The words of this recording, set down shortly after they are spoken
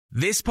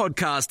This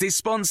podcast is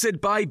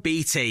sponsored by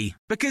BT,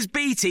 because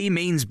BT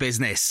means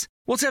business.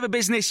 Whatever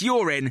business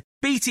you're in,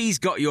 BT's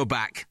got your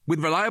back, with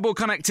reliable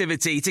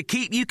connectivity to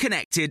keep you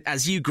connected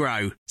as you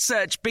grow.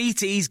 Search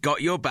BT's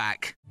got your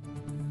back.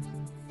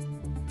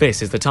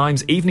 This is the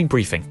Times evening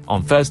briefing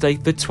on Thursday,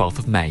 the 12th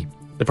of May.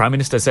 The Prime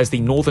Minister says the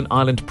Northern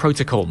Ireland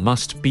Protocol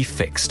must be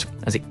fixed,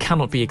 as it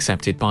cannot be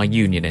accepted by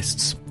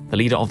unionists. The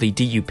leader of the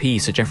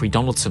DUP, Sir Geoffrey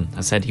Donaldson,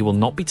 has said he will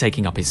not be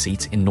taking up his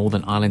seat in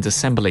Northern Ireland's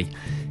Assembly.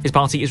 His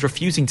party is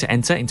refusing to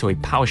enter into a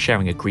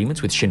power-sharing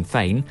agreement with Sinn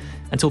Féin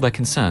until their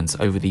concerns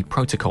over the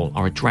protocol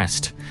are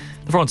addressed.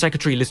 The Foreign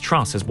Secretary Liz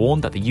Truss has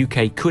warned that the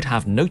UK could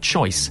have no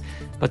choice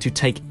but to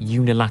take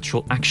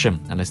unilateral action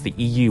unless the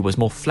EU was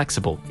more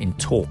flexible in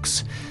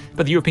talks.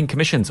 But the European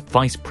Commission's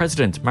Vice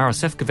President,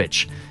 Maroš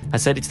Šefčovič,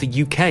 has said it's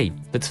the UK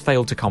that's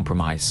failed to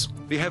compromise.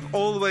 We have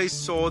always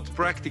sought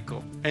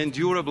practical and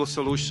durable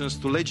solutions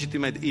to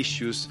legitimate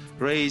issues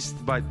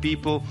raised by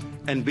people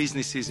and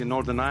businesses in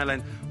Northern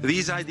Ireland.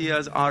 These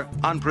ideas are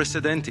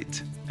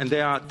unprecedented, and they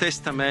are a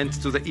testament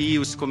to the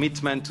EU's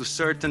commitment to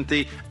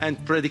certainty and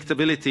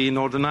predictability in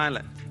Northern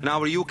Ireland. And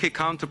our UK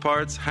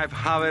counterparts have,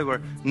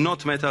 however,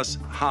 not met us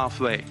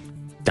halfway.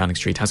 Downing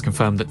Street has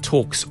confirmed that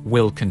talks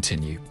will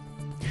continue.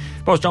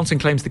 Boris Johnson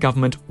claims the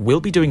government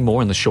will be doing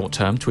more in the short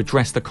term to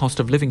address the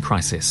cost of living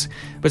crisis.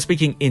 But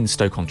speaking in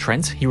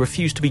Stoke-on-Trent, he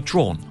refused to be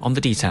drawn on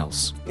the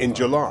details. In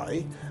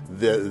July,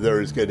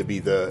 there is going to be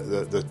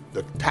the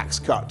tax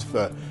cut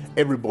for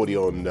everybody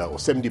on, or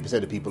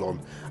 70% of people on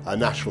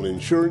national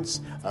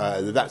insurance.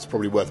 That's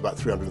probably worth about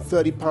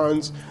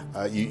 £330.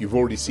 You've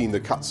already seen the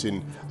cuts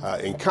in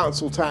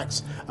council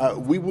tax.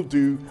 We will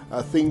do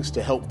things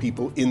to help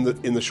people in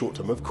the short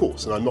term, of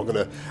course, and I'm not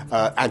going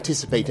to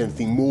anticipate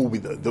anything more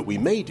that we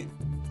may do.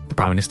 The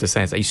Prime Minister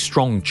says a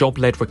strong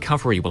job-led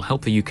recovery will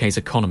help the UK's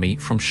economy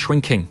from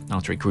shrinking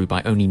after it grew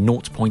by only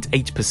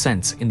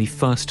 0.8% in the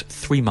first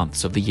 3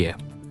 months of the year.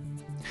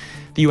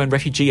 The UN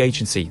Refugee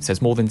Agency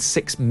says more than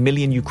 6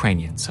 million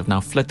Ukrainians have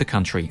now fled the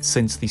country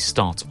since the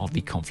start of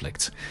the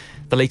conflict.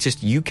 The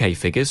latest UK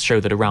figures show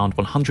that around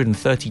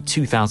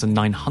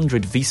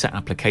 132,900 visa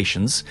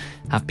applications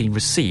have been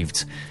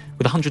received,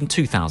 with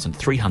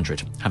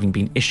 102,300 having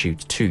been issued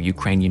to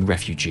Ukrainian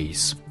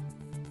refugees.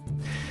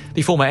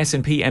 The former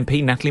SNP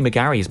MP Natalie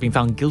McGarry has been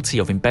found guilty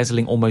of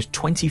embezzling almost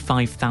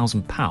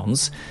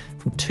 £25,000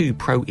 from two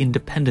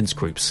pro-independence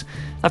groups.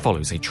 That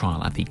follows a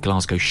trial at the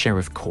Glasgow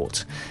Sheriff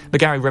Court.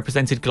 McGarry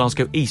represented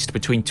Glasgow East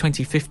between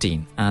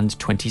 2015 and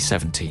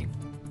 2017.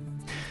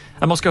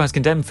 And Moscow has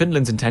condemned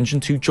Finland's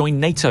intention to join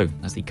NATO,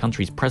 as the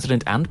country's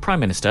president and prime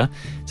minister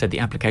said the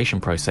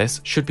application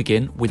process should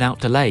begin without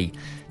delay.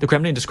 The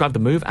Kremlin described the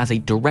move as a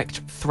direct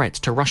threat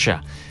to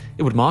Russia.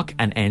 It would mark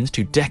an end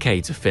to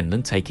decades of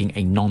Finland taking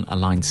a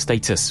non-aligned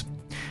status.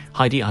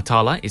 Heidi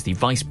Hautala is the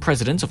vice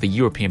president of the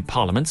European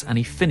Parliament and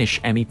a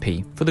Finnish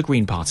MEP for the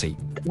Green Party.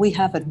 We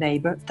have a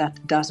neighbour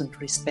that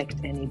doesn't respect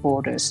any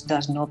borders,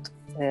 does not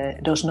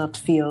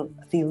feel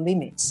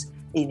limits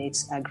in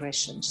its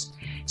aggressions.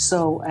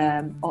 So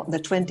the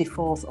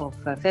 24th of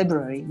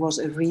February was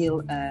a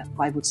real,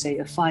 I would say,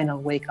 a final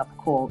wake-up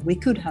call. We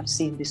could have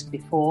seen this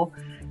before,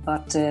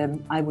 but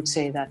I would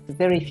say that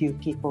very few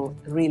people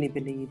really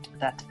believed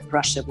that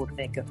Russia would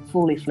make a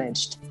fully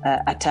fledged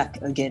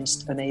attack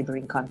against a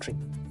neighbouring country.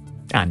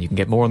 And you can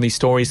get more on these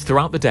stories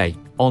throughout the day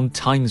on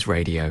Times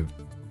Radio.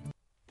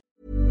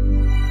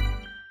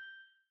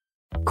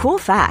 Cool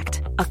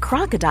fact, a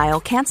crocodile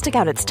can't stick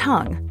out its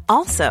tongue.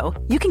 Also,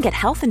 you can get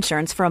health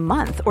insurance for a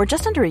month or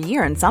just under a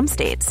year in some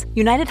states.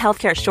 United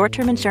Healthcare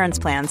short-term insurance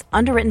plans,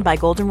 underwritten by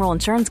Golden Rule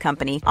Insurance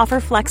Company,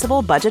 offer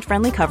flexible,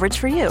 budget-friendly coverage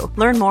for you.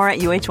 Learn more at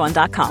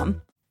uh1.com.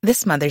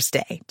 This Mother's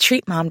Day,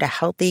 treat mom to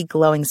healthy,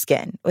 glowing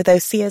skin with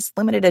Osea's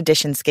limited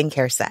edition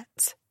skincare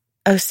sets.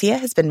 Osea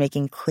has been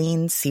making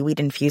clean,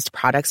 seaweed-infused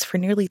products for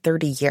nearly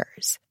 30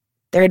 years.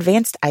 Their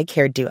advanced eye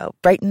care duo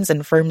brightens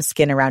and firms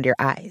skin around your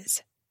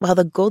eyes, while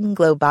the Golden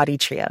Glow Body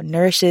Trio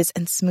nourishes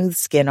and smooths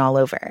skin all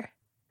over.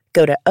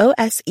 Go to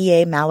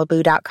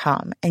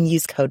OSEAMalibu.com and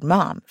use code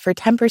MOM for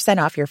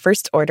 10% off your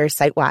first order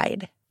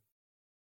site-wide.